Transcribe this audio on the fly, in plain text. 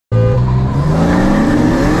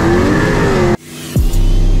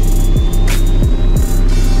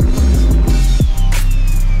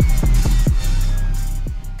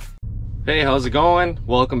Hey, how's it going?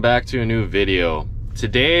 Welcome back to a new video.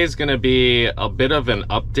 Today is going to be a bit of an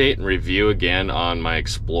update and review again on my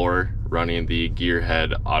Explorer running the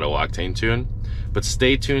Gearhead Auto Octane tune. But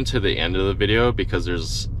stay tuned to the end of the video because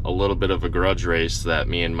there's a little bit of a grudge race that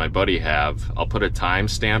me and my buddy have. I'll put a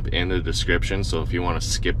timestamp in the description, so if you want to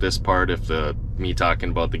skip this part, if me talking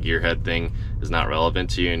about the Gearhead thing is not relevant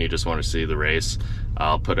to you and you just want to see the race,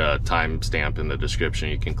 I'll put a timestamp in the description.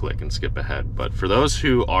 You can click and skip ahead. But for those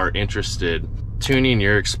who are interested tuning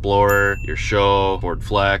your Explorer, your Show, Ford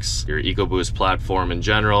Flex, your EcoBoost platform in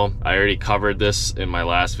general, I already covered this in my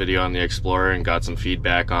last video on the Explorer and got some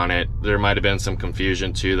feedback on it. There might have been some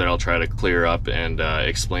confusion too that I'll try to clear up and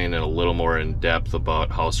explain it a little more in depth about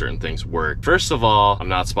how certain things work. First of all, I'm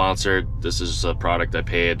not sponsored. This is a product I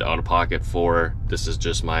paid out of pocket for. This is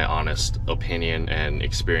just my honest opinion and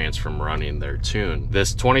experience from running their tune.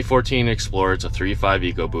 This 2014 Explorer, it's a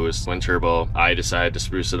 3.5 EcoBoost twin turbo. I decided to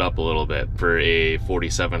spruce it up a little bit. For a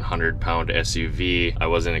 4,700 pound SUV, I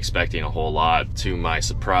wasn't expecting a whole lot. To my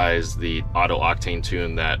surprise, the auto octane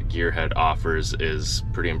tune that Gearhead offers is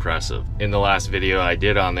pretty impressive. In the last video I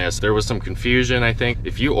did on this, there was some confusion, I think.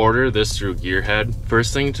 If you order this through Gearhead,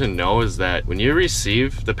 first thing to know is that when you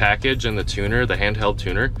receive the package and the tuner, the handheld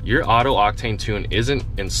tuner, your auto octane tune isn't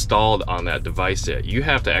installed on that device yet. You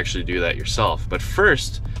have to actually do that yourself. But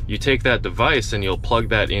first, you take that device and you'll plug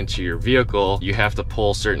that into your vehicle. You have to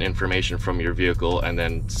pull certain information from your vehicle and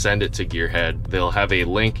then send it to Gearhead. They'll have a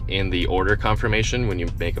link in the order confirmation when you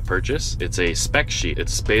make a purchase. It's a spec sheet.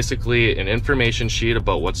 It's basically an information sheet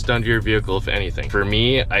about what's done to your vehicle, if anything. For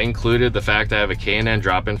me, I included the fact I have a K&N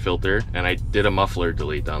drop-in filter and I did a muffler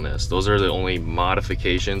delete on this. Those are the only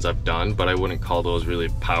modifications I've done, but I wouldn't call those really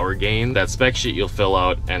power gain. That spec sheet you'll fill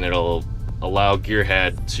out and it'll allow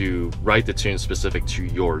Gearhead to write the tune specific to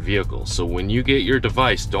your vehicle. So when you get your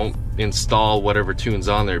device, don't install whatever tune's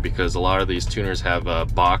on there, because a lot of these tuners have a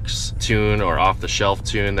box tune or off-the-shelf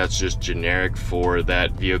tune that's just generic for that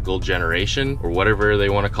vehicle generation or whatever they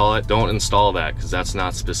want to call it. Don't install that because that's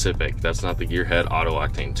not specific. That's not the Gearhead Auto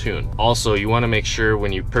Octane tune. Also, you want to make sure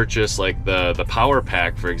when you purchase like the power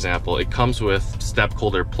pack, for example, it comes with step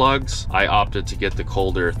colder plugs. I opted to get the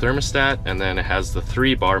colder thermostat, and then it has the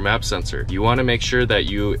 3-bar map sensor. You want to make sure that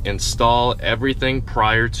you install everything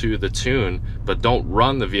prior to the tune, but don't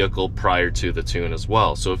run the vehicle prior to the tune as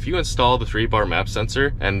well. So if you install the 3-bar map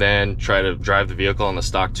sensor and then try to drive the vehicle on the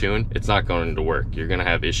stock tune, it's not going to work. You're going to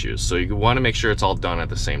have issues. So you want to make sure it's all done at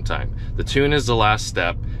the same time. The tune is the last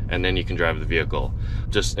step, and then you can drive the vehicle.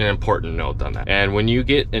 Just an important note on that. And when you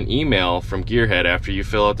get an email from Gearhead after you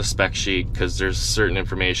fill out the spec sheet, because there's certain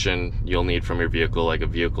information you'll need from your vehicle, like a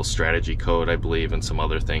vehicle strategy code, I believe, and some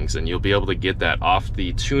other things, and you'll be able to get that off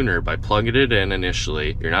the tuner by plugging it in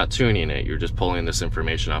initially. You're not tuning it, you're just pulling this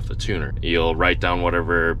information off the tuner. You'll write down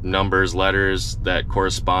whatever numbers, letters that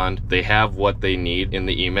correspond. They have what they need in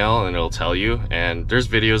the email and it'll tell you. And there's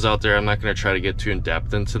videos out there. I'm not going to try to get too in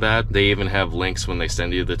depth into that. They even have links when they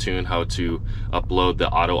send you the tune, how to upload the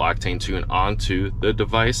auto octane tune onto the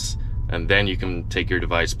device, and then you can take your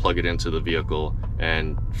device, plug it into the vehicle,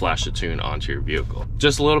 and flash the tune onto your vehicle.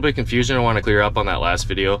 Just a little bit of confusion I want to clear up on that last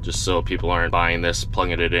video, just so people aren't buying this,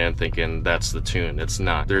 plugging it in, thinking that's the tune. It's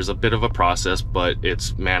not. There's a bit of a process, but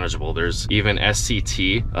it's manageable. There's even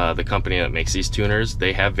SRT, the company that makes these tuners,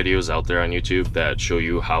 they have videos out there on YouTube that show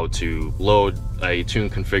you how to load a tune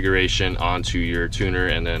configuration onto your tuner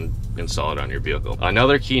and then install it on your vehicle.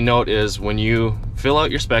 Another key note is when you fill out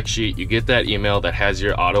your spec sheet, you get that email that has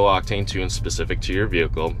your auto octane tune specific to your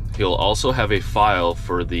vehicle. You'll also have a file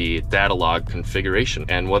for the data log configuration.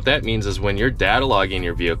 And what that means is when you're data logging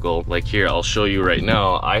your vehicle, like here, I'll show you right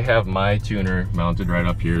now, I have my tuner mounted right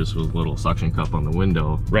up here, so with a little suction cup on the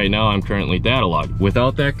window. Right now, I'm currently data logged.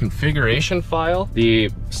 Without that configuration file, the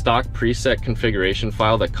stock preset configuration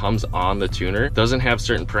file that comes on the tuner doesn't have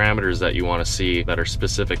certain parameters that you want to see that are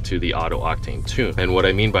specific to the auto octane tune. And what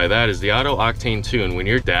I mean by that is the auto octane tune, when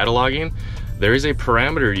you're data logging, there is a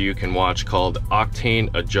parameter you can watch called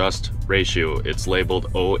Octane Adjust Ratio. It's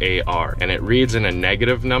labeled OAR, and it reads in a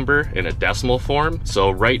negative number in a decimal form.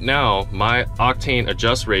 So right now, my Octane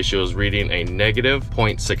Adjust Ratio is reading a negative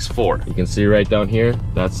 0.64. You can see right down here,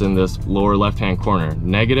 that's in this lower left-hand corner,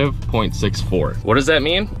 negative 0.64. What does that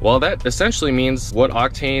mean? Well, that essentially means what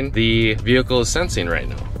octane the vehicle is sensing right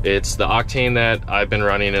now. It's the octane that I've been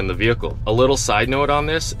running in the vehicle. A little side note on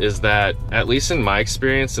this is that, at least in my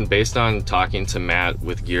experience and based on talking to Matt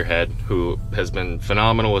with Gearhead, who has been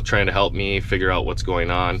phenomenal with trying to help me figure out what's going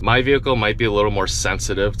on, my vehicle might be a little more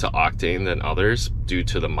sensitive to octane than others. due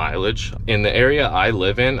to the mileage. In the area I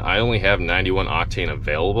live in, I only have 91 octane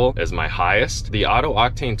available as my highest. The auto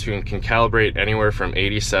octane tune can calibrate anywhere from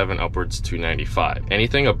 87 upwards to 95.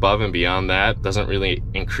 Anything above and beyond that doesn't really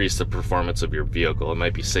increase the performance of your vehicle. It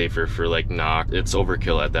might be safer for like knock. It's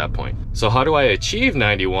overkill at that point. So how do I achieve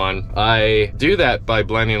 91? I do that by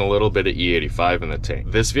blending a little bit of E85 in the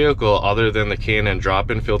tank. This vehicle, other than the K&N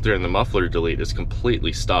drop-in filter and the muffler delete, is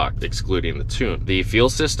completely stocked, excluding the tune. The fuel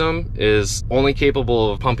system is only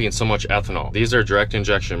capable of pumping so much ethanol. These are direct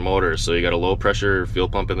injection motors, so you got a low pressure fuel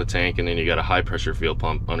pump in the tank and then you got a high pressure fuel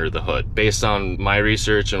pump under the hood. Based on my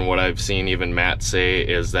research and what I've seen even Matt say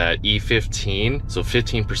is that E15, so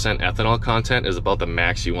 15% ethanol content, is about the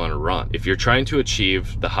max you want to run if you're trying to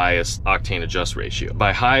achieve the highest octane adjust ratio.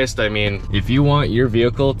 By highest, I mean if you want your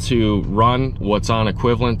vehicle to run what's on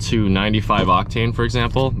equivalent to 95 octane, for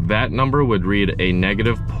example, that number would read a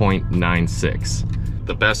negative 0.96.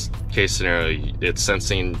 The best case scenario, it's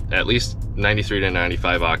sensing at least 93 to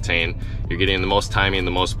 95 octane. You're getting the most timing,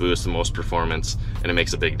 the most boost, the most performance, and it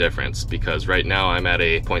makes a big difference because right now I'm at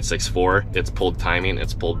a 0.64. It's pulled timing,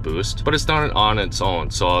 it's pulled boost, but it's done it on its own.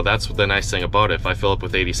 So that's the nice thing about it. If I fill up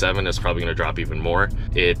with 87, it's probably gonna drop even more.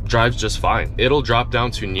 It drives just fine. It'll drop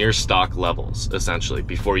down to near stock levels, essentially,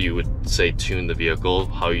 before you would say tune the vehicle,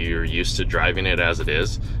 how you're used to driving it as it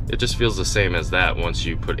is. It just feels the same as that once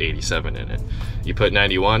you put 87 in it. You put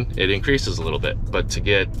 91, it increases a little bit, but to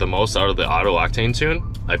get the most out of the auto octane tune,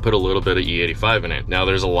 I put a little bit of E85 in it. Now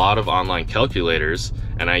there's a lot of online calculators,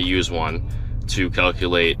 and I use one to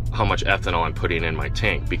calculate how much ethanol I'm putting in my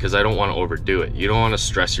tank because I don't want to overdo it. You don't want to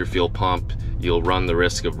stress your fuel pump. You'll run the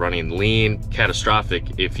risk of running lean, catastrophic,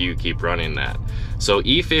 if you keep running that. So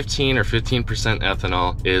E15 or 15%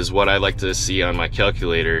 ethanol is what I like to see on my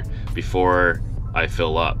calculator before I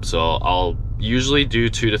fill up. So I'll usually do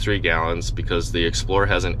 2 to 3 gallons because the Explorer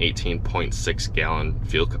has an 18.6 gallon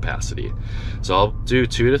fuel capacity. So I'll do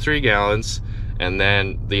 2 to 3 gallons. And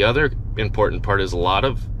then the other important part is a lot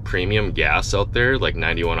of premium gas out there, like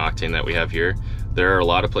 91 octane that we have here. There are a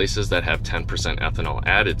lot of places that have 10% ethanol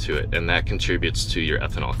added to it, and that contributes to your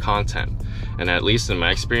ethanol content. And at least in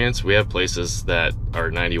my experience, we have places that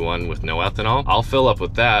are 91 with no ethanol. I'll fill up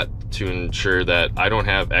with that to ensure that I don't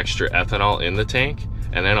have extra ethanol in the tank,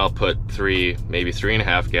 and then I'll put 3, maybe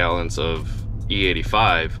 3.5 gallons of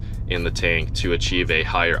E85 in the tank to achieve a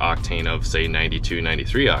higher octane of, say, 92,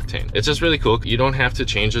 93 octane. It's just really cool. You don't have to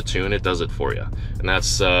change the tune, it does it for you. And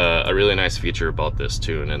that's a really nice feature about this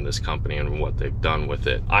tune and this company and what they've done with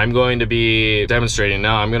it. I'm going to be demonstrating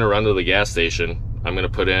now. I'm gonna run to the gas station. I'm gonna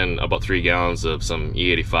put in about 3 gallons of some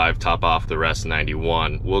E85, top off the rest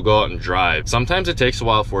 91. We'll go out and drive. Sometimes it takes a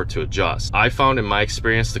while for it to adjust. I found in my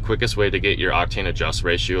experience the quickest way to get your octane adjust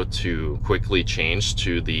ratio to quickly change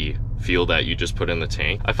to the fuel that you just put in the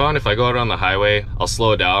tank. I found if I go out on the highway, I'll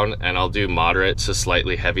slow down and I'll do moderate to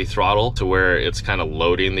slightly heavy throttle to where it's kind of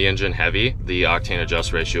loading the engine heavy. The octane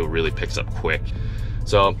adjust ratio really picks up quick.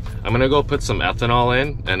 So I'm gonna go put some ethanol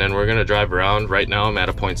in and then we're gonna drive around. Right now I'm at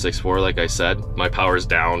a 0.64, like I said. My power's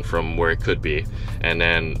down from where it could be. And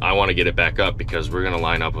then I wanna get it back up because we're gonna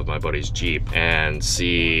line up with my buddy's Jeep and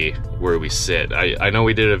see where we sit. I know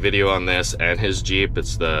we did a video on this and his Jeep,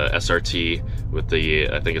 it's the SRT with the,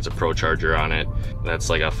 I think it's a Pro Charger on it. That's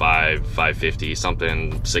like a 550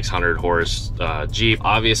 something, 600 horse Jeep.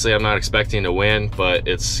 Obviously I'm not expecting to win, but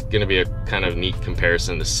it's gonna be a kind of neat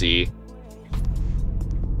comparison to see.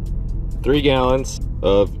 3 gallons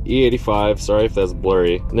of E85, sorry if that's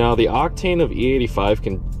blurry. Now the octane of E85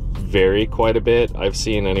 can vary quite a bit. I've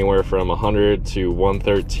seen anywhere from 100 to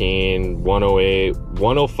 113, 108,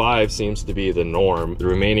 105 seems to be the norm. The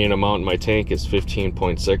remaining amount in my tank is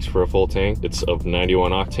 15.6 for a full tank. It's of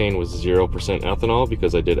 91 octane with 0% ethanol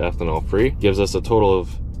because I did ethanol free. Gives us a total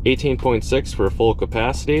of 18.6 for full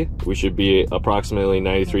capacity. We should be approximately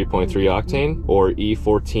 93.3 octane, or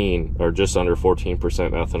E14, or just under 14%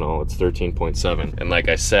 ethanol. It's 13.7. And like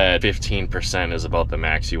I said, 15% is about the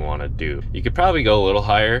max you want to do. You could probably go a little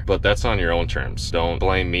higher, but that's on your own terms. Don't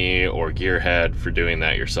blame me or Gearhead for doing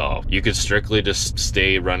that yourself. You could strictly just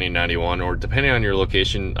stay running 91, or depending on your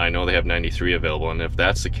location, I know they have 93 available, and if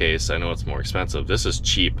that's the case, I know it's more expensive. This is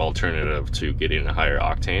cheap alternative to getting a higher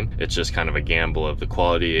octane. It's just kind of a gamble of the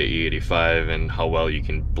quality at E85 and how well you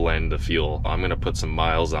can blend the fuel. I'm gonna put some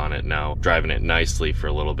miles on it now, driving it nicely for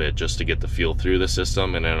a little bit just to get the fuel through the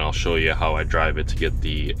system, and then I'll show you how I drive it to get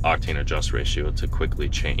the octane adjust ratio to quickly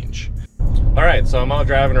change. All right, so I'm out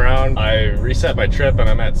driving around. I reset my trip and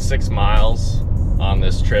I'm at 6 miles on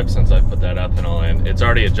this trip since I put that ethanol in. It's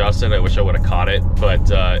already adjusted. I wish I would have caught it, but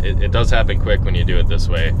it does happen quick when you do it this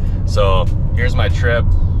way. So here's my trip.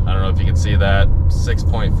 I don't know if you can see that,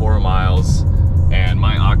 6.4 miles. and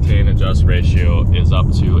my octane adjust ratio is up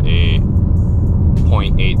to a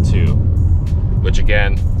 0.82, which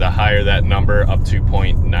again, the higher that number, up to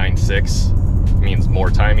 0.96, means more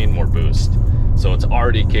timing, more boost. So it's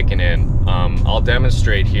already kicking in. I'll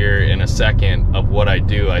demonstrate here in a second of what I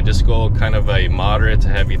do. I just go kind of a moderate to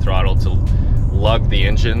heavy throttle to lug the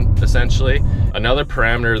engine, essentially. Another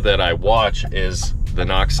parameter that I watch is the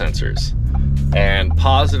knock sensors. And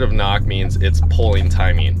positive knock means it's pulling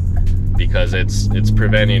timing, because it's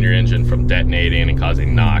preventing your engine from detonating and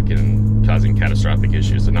causing knock and causing catastrophic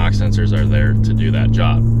issues. The knock sensors are there to do that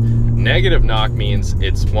job. Negative knock means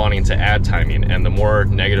it's wanting to add timing, and the more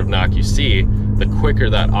negative knock you see, the quicker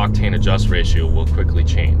that octane adjust ratio will quickly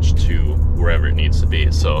change to wherever it needs to be.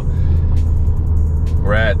 So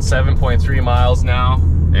we're at 7.3 miles now,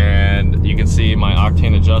 and you can see my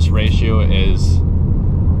octane adjust ratio is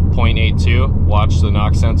 0.82. Watch the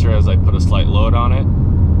knock sensor as I put a slight load on it.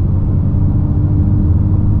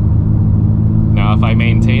 Now if I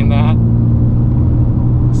maintain that,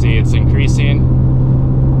 see it's increasing,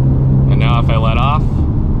 and now if I let off,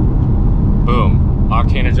 boom,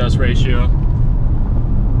 octane adjust ratio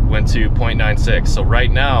went to 0.96. So right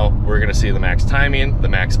now we're gonna see the max timing, the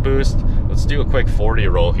max boost. Let's do a quick 40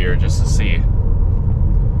 roll here just to see.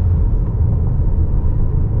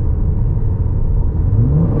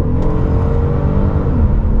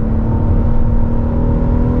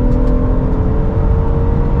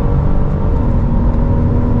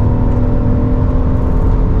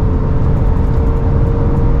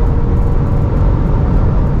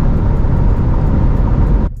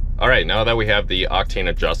 Now that we have the octane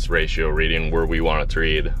adjust ratio reading where we want it to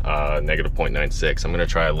read, negative 0.96, I'm going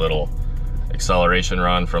to try a little acceleration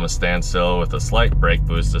run from a standstill with a slight brake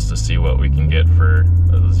boost just to see what we can get for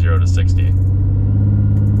 0 to 60.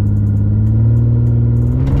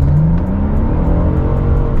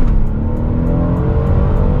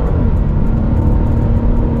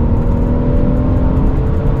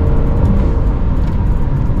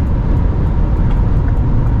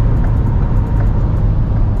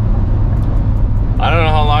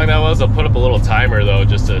 I'll put up a little timer though,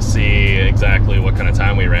 just to see exactly what kind of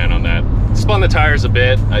time we ran on that. Spun the tires a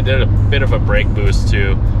bit. I did a bit of a brake boost too.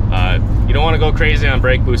 You don't want to go crazy on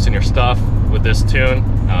brake boosting your stuff with this tune.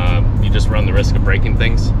 You just run the risk of breaking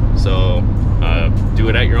things. So do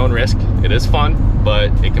it at your own risk. It is fun, but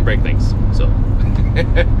it can break things. So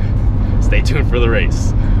stay tuned for the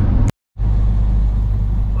race.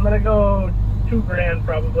 I'm gonna go 2 grand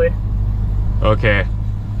probably. Okay,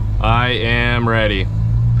 I am ready.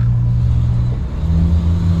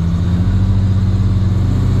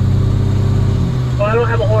 Well, I don't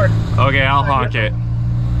have a horn. Okay, I'll honk it.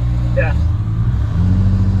 Yeah.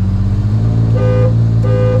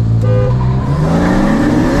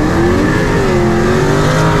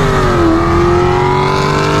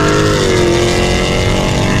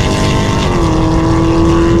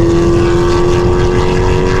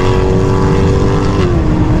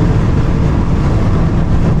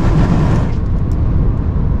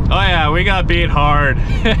 Oh yeah, we got beat hard.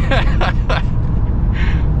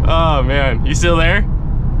 Oh man, you still there?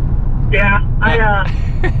 Yeah, I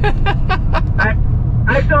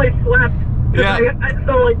actually slept. Yeah.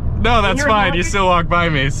 So like, no, that's fine. Honking, you still walked by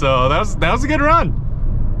me, so that was a good run.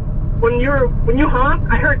 When you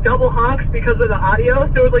honk, I heard double honks because of the audio,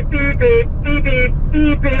 so it was like beep beep beep beep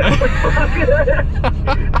beep beep. I was like, fuck.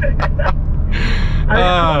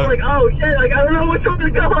 I was like, oh shit, like I don't know which one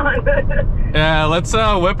to go on. Yeah, let's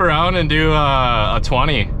whip around and do a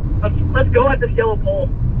 20. Let's go at this yellow pole.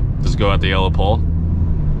 Just go at the yellow pole?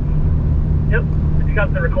 Yep, if you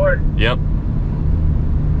got the record. Yep.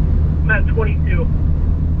 I'm at 22.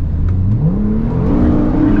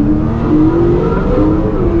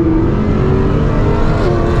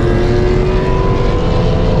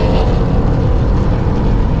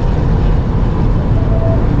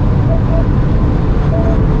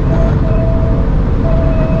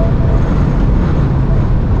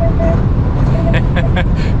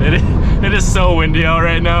 It is so windy out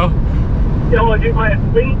right now. Yo, dude, my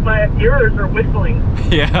ears are whistling.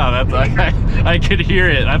 Yeah, that's I could hear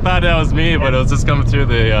it. I thought that was me, but it was just coming through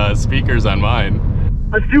the speakers on mine.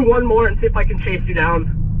 Let's do one more and see if I can chase you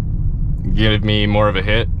down. Give me more of a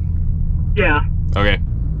hit? Yeah. Okay.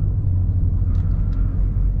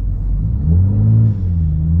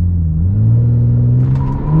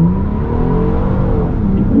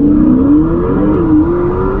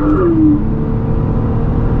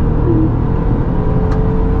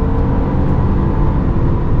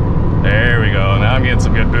 I'm getting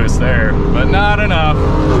some good boost there, but not enough.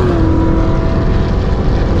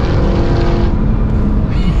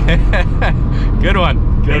 Good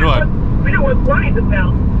one, good one. We know what's running just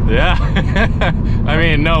now. Yeah. I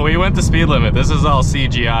mean, no, we went the speed limit. This is all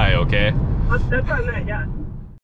CGI, okay? That's what I meant, yeah.